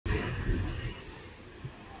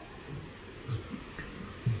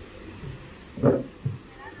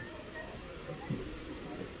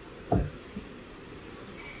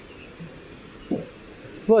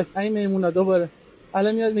وای این میمونا دوباره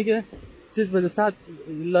الان میاد میگه چیز بده 100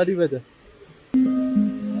 لاری بده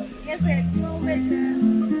یه سلفی اون بشه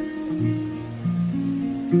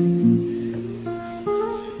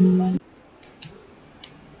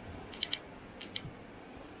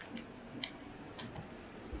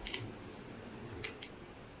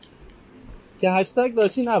که هشتگ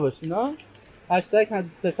داشتی نباشین ها هشتگ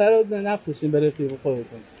پسر رو نفروشین به رفیق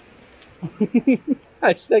خودتون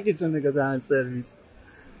هشتگی چون نگاه دهن سرویس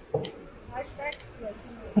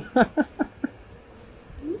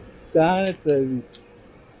دهنت سرویس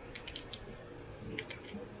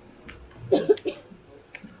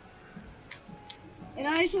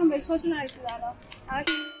اینا هیچون بهش خوشون نرسید الان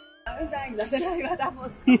همه زنگ داده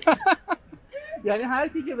نمیدم یعنی هر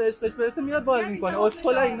کی که به عشقش برسه میاد باز میکنه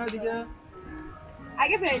اسکولا اینا دیگه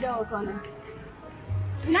اگه پیدا بکنه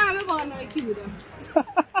اینا همه بانایکی بوده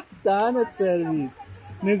دهنت سرویس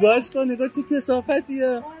نگاهش کن نگاه چه کثافتیه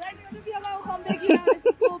مادر میگه بیا من میخوام بگیرم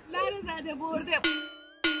کفله رو زده برده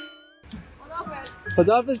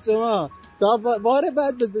خداحافظ شما تا بار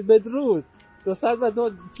بعد بدرود 200 و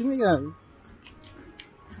 2 چی میگن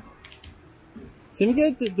چی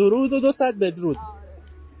میگه درود و 200 بدرود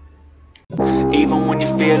Even when you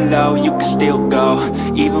feel low, you can still go.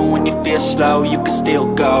 Even when you feel slow, you can still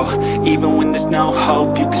go. Even when there's no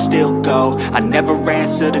hope, you can still go. I never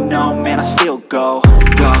answer to no, man, I still go.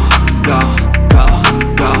 Go, go, go,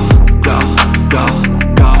 go, go, go,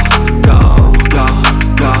 go, go, go,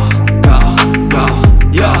 go, go, go,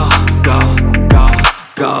 yeah, go, go,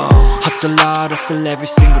 go. Hustle hard, hustle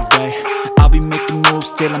every single day. I'll be making moves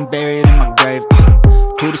till I'm buried in my grave.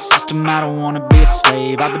 To the system, I don't wanna be a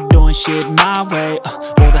slave. I've been doing shit my way,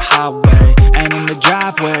 or the highway. And in the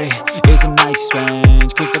driveway is a nice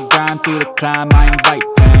range. Cause I grind through the climb, I invite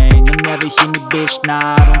pain. You'll never hear me, bitch,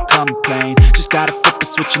 nah, I don't complain. Just gotta flip the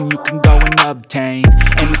switch and you can go and obtain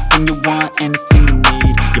anything you want, anything you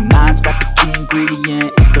need. Your mind's got the key ingredient,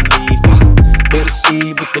 it's belief. They're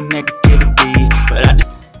deceived with the negativity, but I just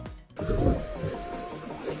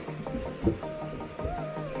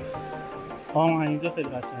اینجا خیلی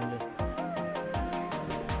قشنگه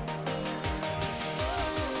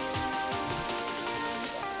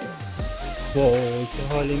وای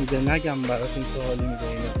چه حالی میده نگم براتون چه حالی میده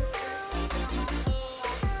اینا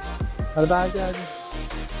حالا برگردیم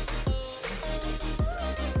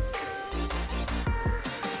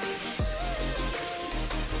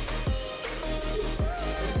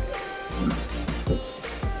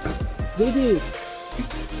دیدی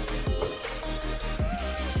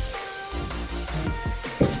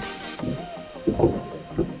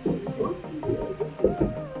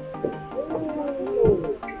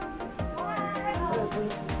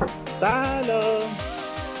سلام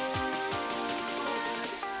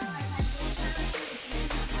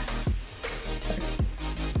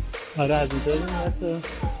آره از اینجا بیم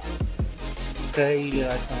خیلی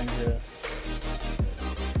قشنگه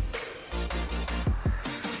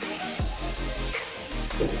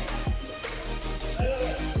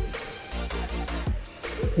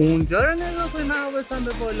اونجا رو نگاه کنی من حواسم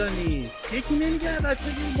به بالا نیست یکی نمیگه بچه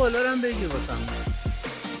این بالا رو هم بگیر واسم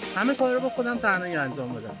همه کار رو با خودم تنهایی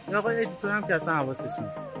انجام بدم این آقای ادیتور هم که اصلا حواسش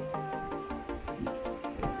نیست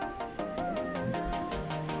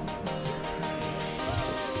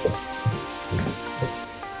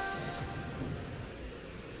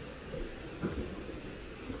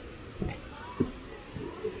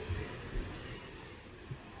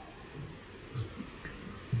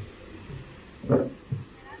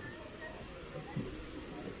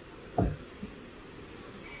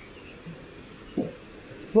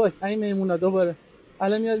وای این میمونا دوباره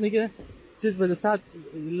الان میاد میگه چیز بده 100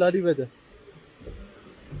 لاری بده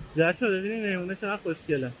بچه‌ها ببینید میمونه چقدر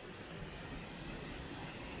خوشگله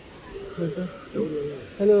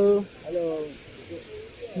هلو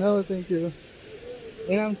no thank you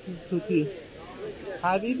اینم توتی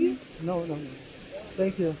حبیبی no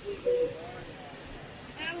thank you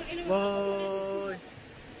وای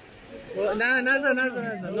نه نزن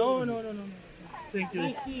no thank you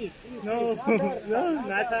no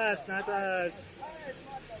نترس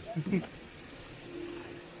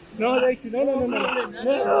no thank you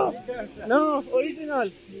no original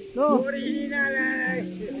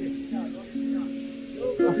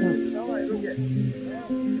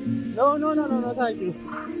no no thank you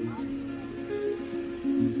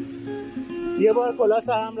یه بار کلا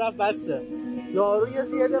سرم رفت بسته یارو یه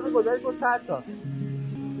دقیقه گذاشت با 100 تا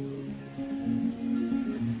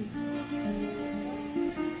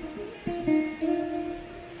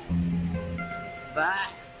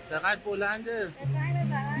چقدر بلنده.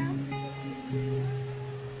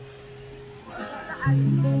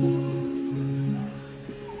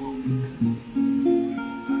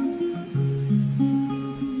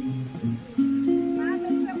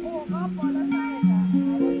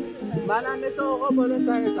 منم مثل آقا بالا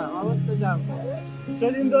سرتم. حواست جمع کن.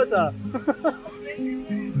 شدیم دوتا.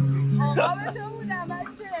 آقا به تو بودم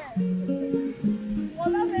بچه.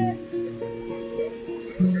 بالا به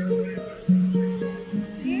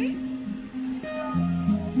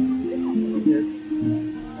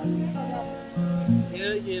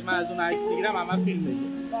یه من از اون عکس بگیرم همه فیلم بگیر.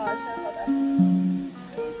 باشه خدا.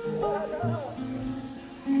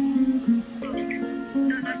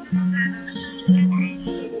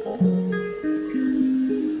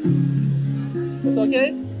 It's okay?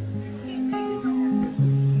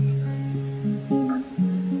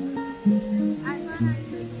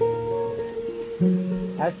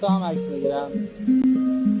 از تو هم عکس بگیرم.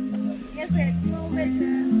 یه سلفی اون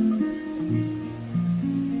بشه.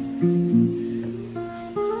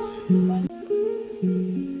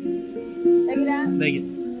 بگیرم؟ بگیر.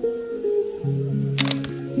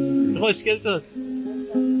 خوشگل شد.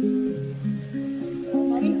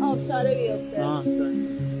 این آبشاره بیفته.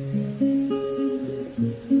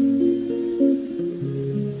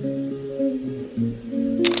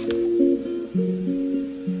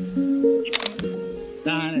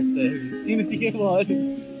 دهنت سرویس. اینو دیگه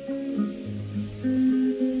باحاله.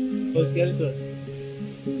 خوشگل شد.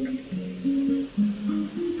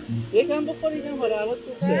 یکم بخور یکم حالا حواس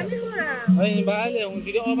خوب شه. میخورم. این بله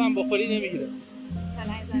اونجوری آبم بخوری نمیگیره.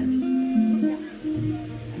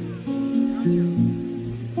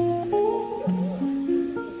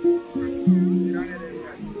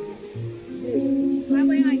 من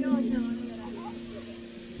با این آیه آشنا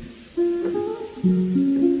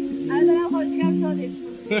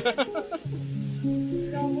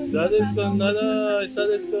شادش کن داداش،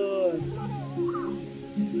 شادش کن.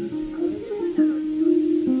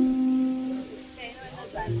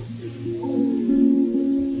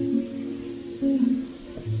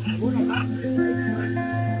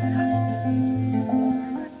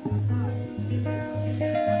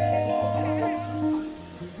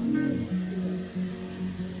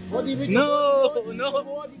 No,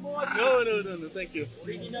 thank you.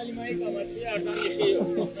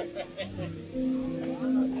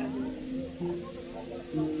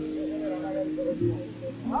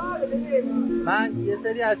 من یه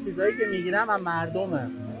سری از چیزایی که میگیرم هم مردمه.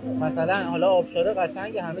 مثلا حالا آبشاره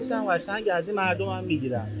قشنگه، همه چی هم قشنگه، از این مردم هم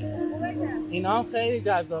میگیرم. اینا هم خیلی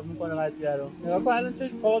جذاب میکنه قضیه رو. نگاه کن الان چه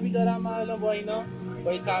آبی دارم من الان با اینا،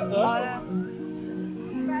 با این چند تا. آره.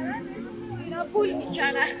 اینا پول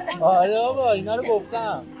میکنن. آره بابا اینا رو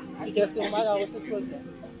گفتم. این کسی اومد حواسش باشه.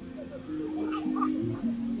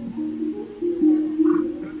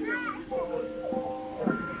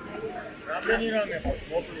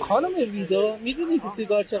 خانم ویدا میدونی که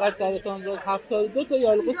سیگار چقدر سرطان زاست؟ 72 تا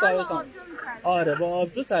یالقو سرطان. آره با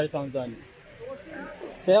آبجو سرطان زنی.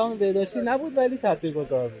 پیام بهداشتی نبود ولی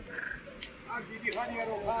تاثیرگذار بود.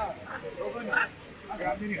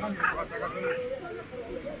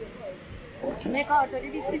 نکارتالی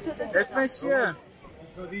بیکری شده. اسمش چیه؟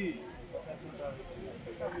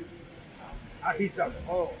 عزیزم.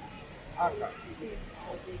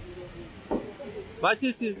 What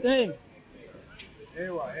is his name?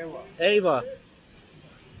 ایوا.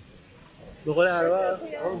 به قول عربا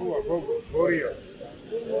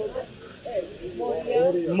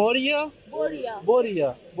موریا.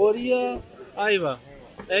 بوریا.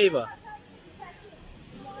 ایوا.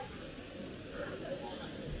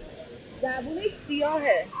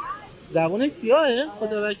 زبونش سیاهه؟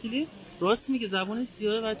 خدا وکیلی؟ راست میگه زبونش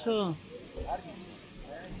سیاهه بچه‌ها.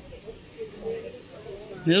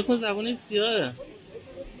 نگاه کن زبونش سیاهه.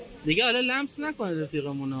 دیگه حالا لمس نکنه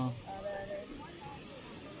رفیقمونو.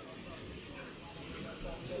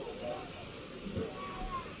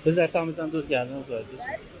 بذار دستم بزنم دوست گردم زاده.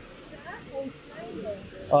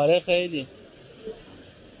 آره خیلی.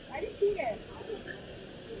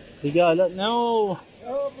 دیگه حالا نو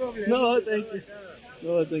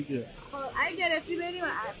thank you. اگه گرفتی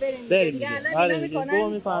بریم دیگه. آره دیگه گو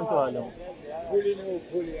میکنم تو حالا.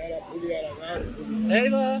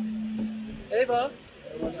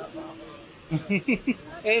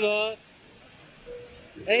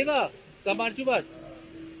 ایوا damarcubat.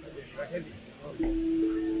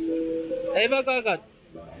 ایوا gagat.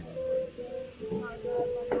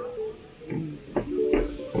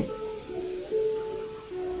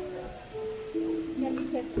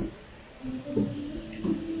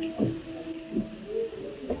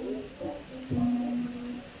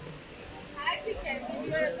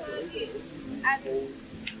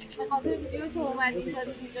 به خاطر ویدیو که اومد اینجا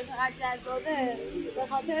چقدر جذابه، به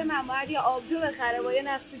خاطر من باید یه آبجو بخره با یه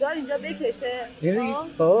نقصیدار اینجا بکشه.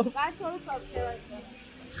 خب بعد تو رو سابسکرایب کنه.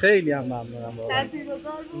 خیلی هم ممنونم واقعا.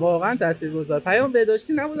 تاثیرگذار بود. واقعا تاثیرگذار. پیام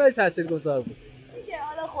بهداشتی نبود ولی تاثیرگذار بود. دیگه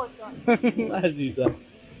حالا خودتون. عزیزم.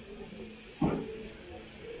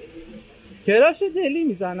 کراش دلی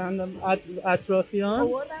میزنن اطرافیان.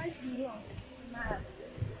 آوردنش بیرون.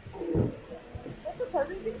 تو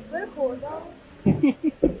تازه دیگه خوردم.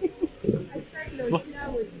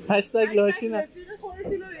 هشتگ لاشی نبود.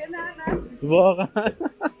 خودتون رو یه نه واقعا.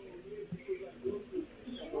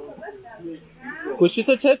 گوشی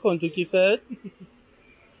تو چک کن تو کیفت.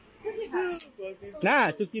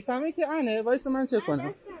 نه تو کیفمه که انه وایسا من چک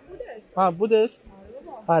کنم. بودش؟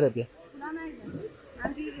 آره بیا.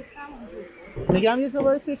 میگم یه تو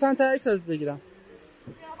وایسا چند تا عکس ازت بگیرم.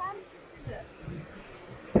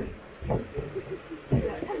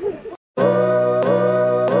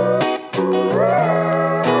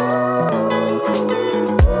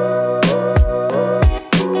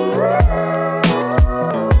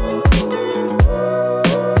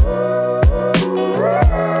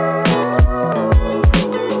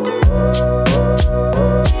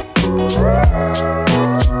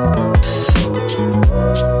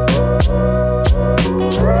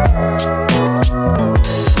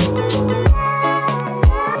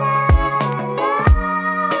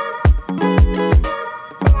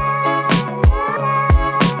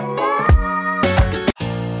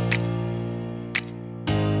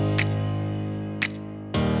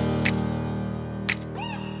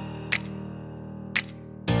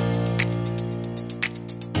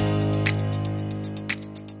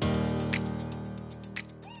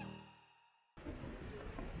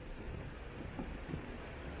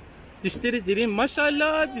 دشتری دیریم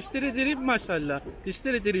ماشاءالله، دشتری دیریم ماشاءالله،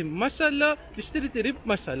 دشتری دیریم ماشاءالله، دشتری دیریم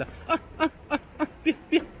ماشاءالله.